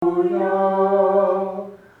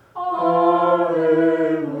Alleluia.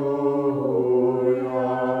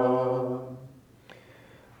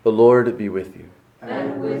 The Lord be with you.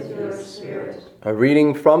 And with your spirit. A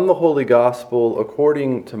reading from the Holy Gospel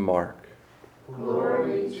according to Mark.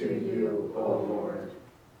 Glory to you, O Lord.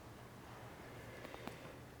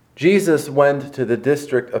 Jesus went to the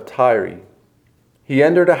district of Tyre. He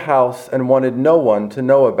entered a house and wanted no one to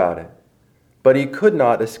know about it, but he could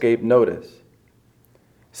not escape notice.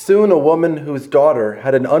 Soon a woman whose daughter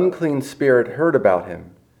had an unclean spirit heard about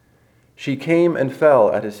him. She came and fell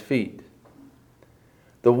at his feet.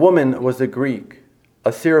 The woman was a Greek,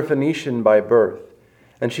 a Syrophoenician by birth,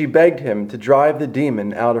 and she begged him to drive the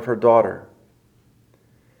demon out of her daughter.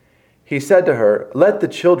 He said to her, "Let the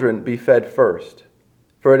children be fed first,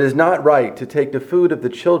 for it is not right to take the food of the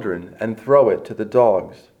children and throw it to the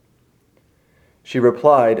dogs." She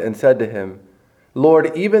replied and said to him,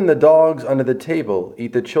 "Lord, even the dogs under the table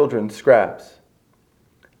eat the children's scraps."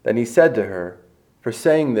 Then he said to her, "For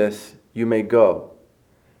saying this, you may go.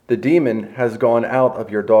 The demon has gone out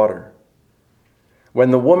of your daughter."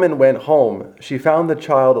 When the woman went home, she found the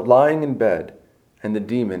child lying in bed and the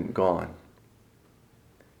demon gone.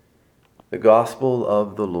 The Gospel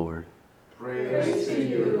of the Lord. Praise to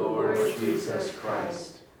you, Lord Jesus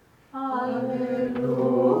Christ. Alleluia.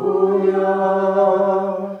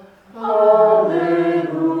 Alleluia.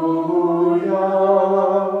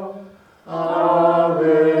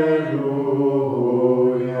 Alleluia.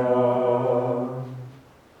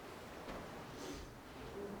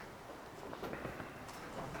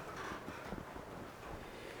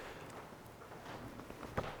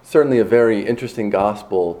 Certainly a very interesting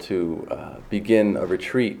gospel to begin a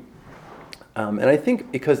retreat. And I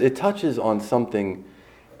think because it touches on something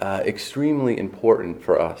extremely important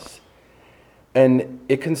for us. And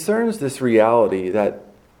it concerns this reality that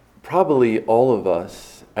probably all of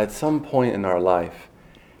us at some point in our life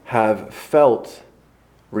have felt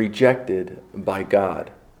rejected by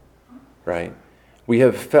God, right? We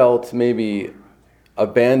have felt maybe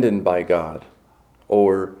abandoned by God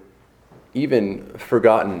or even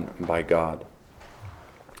forgotten by God.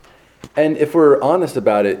 And if we're honest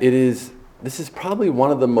about it, this is probably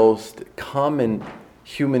one of the most common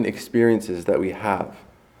human experiences that we have,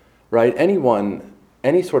 right?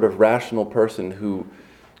 Any sort of rational person who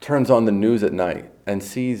turns on the news at night and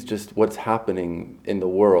sees just what's happening in the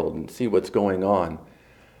world and see what's going on,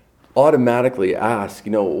 automatically ask,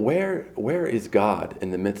 where is God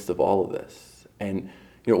in the midst of all of this? And,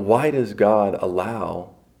 why does God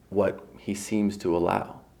allow what he seems to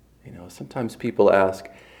allow? Sometimes people ask,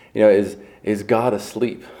 is God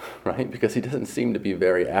asleep, right? Because he doesn't seem to be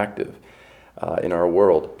very active in our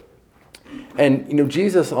world. And,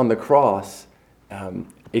 Jesus on the cross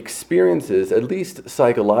experiences, at least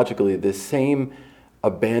psychologically, this same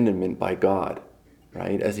abandonment by God,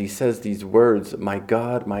 right? As he says these words, my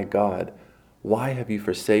God, why have you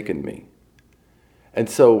forsaken me?" And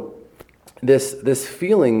so this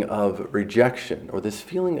feeling of rejection or this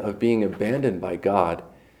feeling of being abandoned by God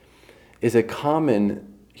is a common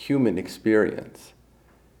human experience.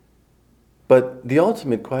 But the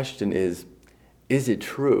ultimate question is it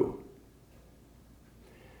true?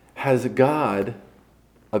 Has God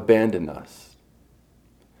abandoned us?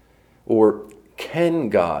 Or can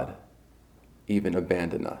God even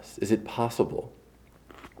abandon us? Is it possible?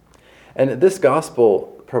 And this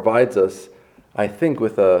gospel provides us, I think,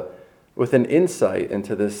 with an insight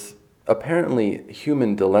into this apparently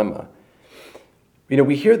human dilemma.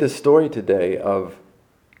 We hear this story today of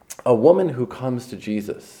a woman who comes to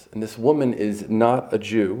Jesus. And this woman is not a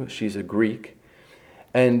Jew, she's a Greek.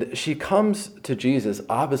 And she comes to Jesus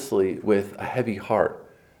obviously with a heavy heart,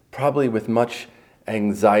 probably with much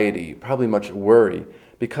anxiety, probably much worry,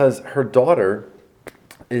 because her daughter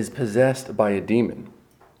is possessed by a demon.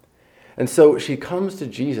 And so she comes to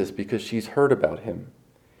Jesus because she's heard about him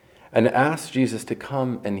and asks Jesus to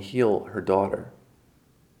come and heal her daughter.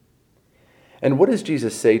 And what does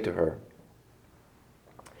Jesus say to her?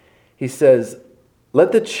 He says,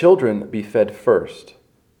 "Let the children be fed first,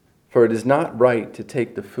 for it is not right to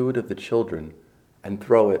take the food of the children and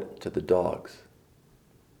throw it to the dogs."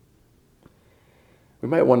 We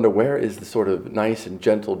might wonder, where is the sort of nice and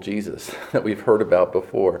gentle Jesus that we've heard about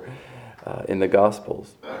before in the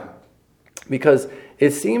Gospels? Because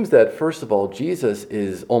it seems that, first of all, Jesus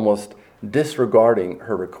is almost disregarding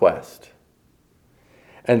her request.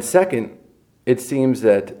 And second, it seems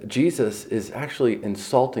that Jesus is actually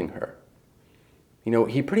insulting her.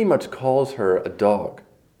 He pretty much calls her a dog.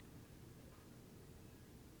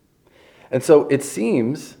 And so it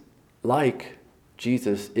seems like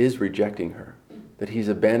Jesus is rejecting her, that he's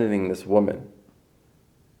abandoning this woman.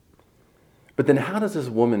 But then how does this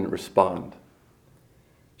woman respond?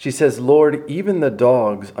 She says, "Lord, even the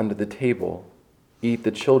dogs under the table eat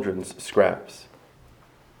the children's scraps."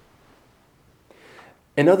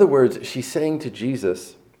 In other words, she's saying to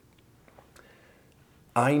Jesus,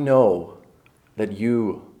 I know that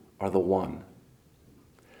you are the one.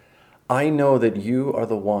 I know that you are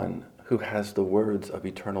the one who has the words of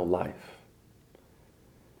eternal life.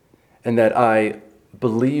 And that I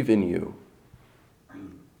believe in you.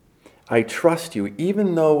 I trust you,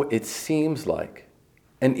 even though it seems like,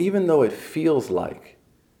 and even though it feels like,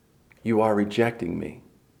 you are rejecting me.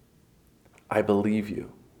 I believe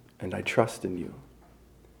you, and I trust in you.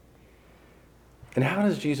 And how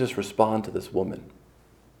does Jesus respond to this woman?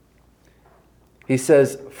 He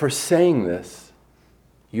says, "For saying this,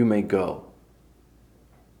 you may go,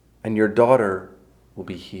 and your daughter will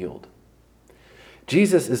be healed."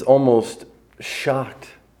 Jesus is almost shocked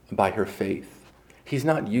by her faith. He's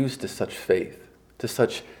not used to such faith, to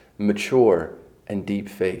such mature and deep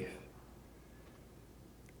faith.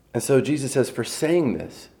 And so Jesus says, "For saying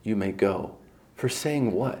this, you may go." For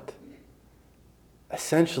saying what?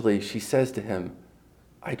 Essentially, she says to him,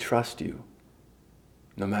 I trust you,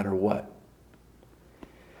 no matter what.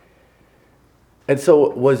 And so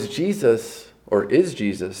was Jesus, or is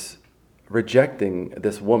Jesus, rejecting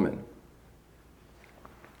this woman?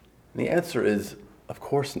 And the answer is, of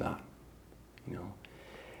course not.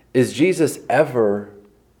 Is Jesus ever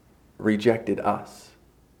rejected us?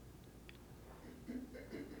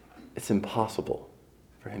 It's impossible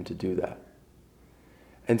for him to do that.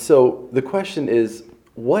 And so the question is,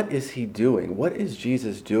 what is he doing? What is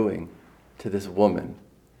Jesus doing to this woman?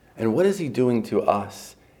 And what is he doing to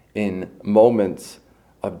us in moments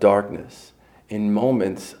of darkness, in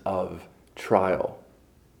moments of trial?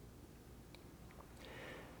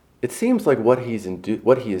 It seems like what he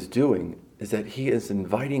is doing is that he is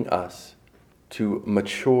inviting us to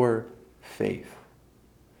mature faith,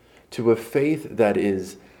 to a faith that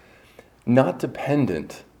is not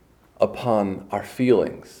dependent upon our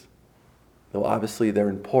feelings, though obviously they're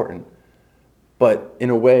important, but in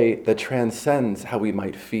a way that transcends how we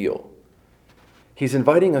might feel. He's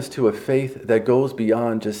inviting us to a faith that goes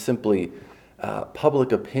beyond just simply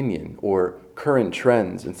public opinion or current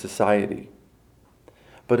trends in society,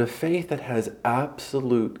 but a faith that has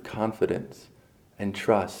absolute confidence and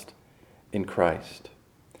trust in Christ.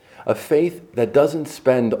 A faith that doesn't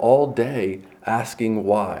spend all day asking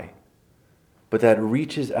why, but that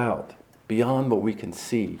reaches out beyond what we can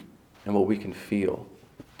see and what we can feel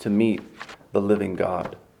to meet the living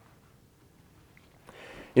God.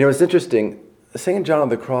 It's interesting. St. John of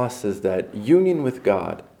the Cross says that union with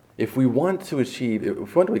God, if we want to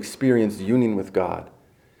experience union with God,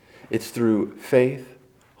 it's through faith,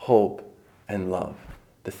 hope, and love,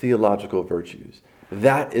 the theological virtues.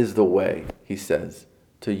 That is the way, he says,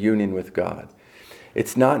 to union with God.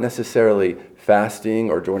 It's not necessarily fasting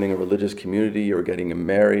or joining a religious community or getting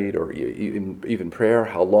married or even prayer,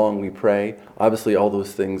 how long we pray. Obviously, all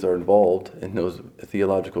those things are involved in those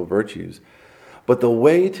theological virtues. But the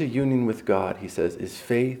way to union with God, he says, is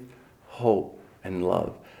faith, hope, and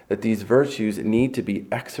love. That these virtues need to be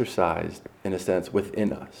exercised, in a sense,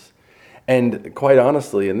 within us. And quite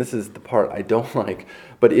honestly, and this is the part I don't like,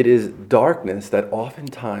 but it is darkness that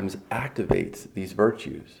oftentimes activates these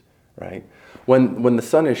virtues, right? When the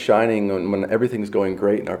sun is shining, and when everything's going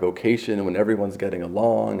great in our vocation, and when everyone's getting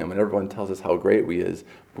along, and when everyone tells us how great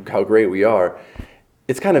we are,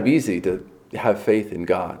 it's kind of easy to have faith in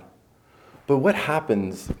God. But what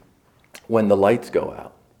happens when the lights go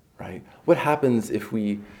out, right? What happens if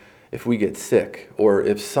we get sick, or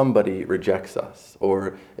if somebody rejects us,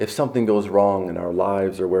 or if something goes wrong in our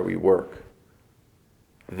lives or where we work?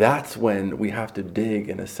 That's when we have to dig,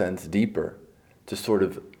 in a sense, deeper to sort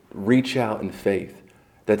of reach out in faith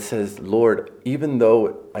that says, Lord, even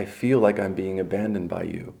though I feel like I'm being abandoned by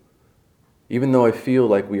you, even though I feel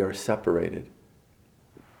like we are separated,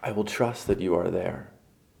 I will trust that you are there,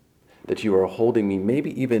 that you are holding me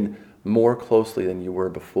maybe even more closely than you were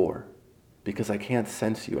before, because I can't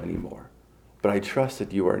sense you anymore, but I trust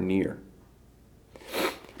that you are near.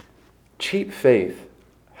 Cheap faith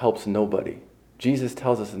helps nobody. Jesus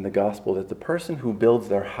tells us in the gospel that the person who builds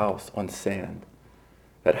their house on sand,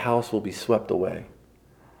 that house will be swept away.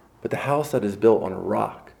 But the house that is built on a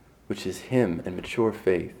rock, which is him and mature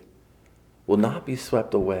faith, will not be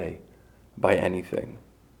swept away by anything.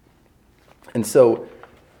 And so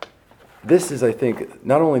this is, I think,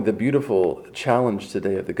 not only the beautiful challenge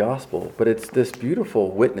today of the gospel, but it's this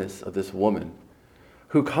beautiful witness of this woman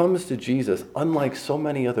who comes to Jesus, unlike so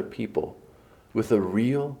many other people, with a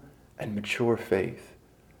real and mature faith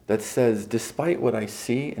that says, despite what I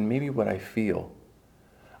see and maybe what I feel,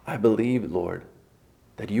 I believe, Lord,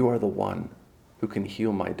 that you are the one who can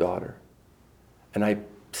heal my daughter. And I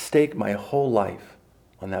stake my whole life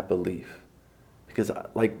on that belief. Because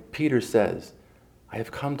like Peter says, I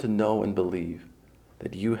have come to know and believe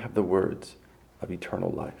that you have the words of eternal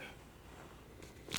life.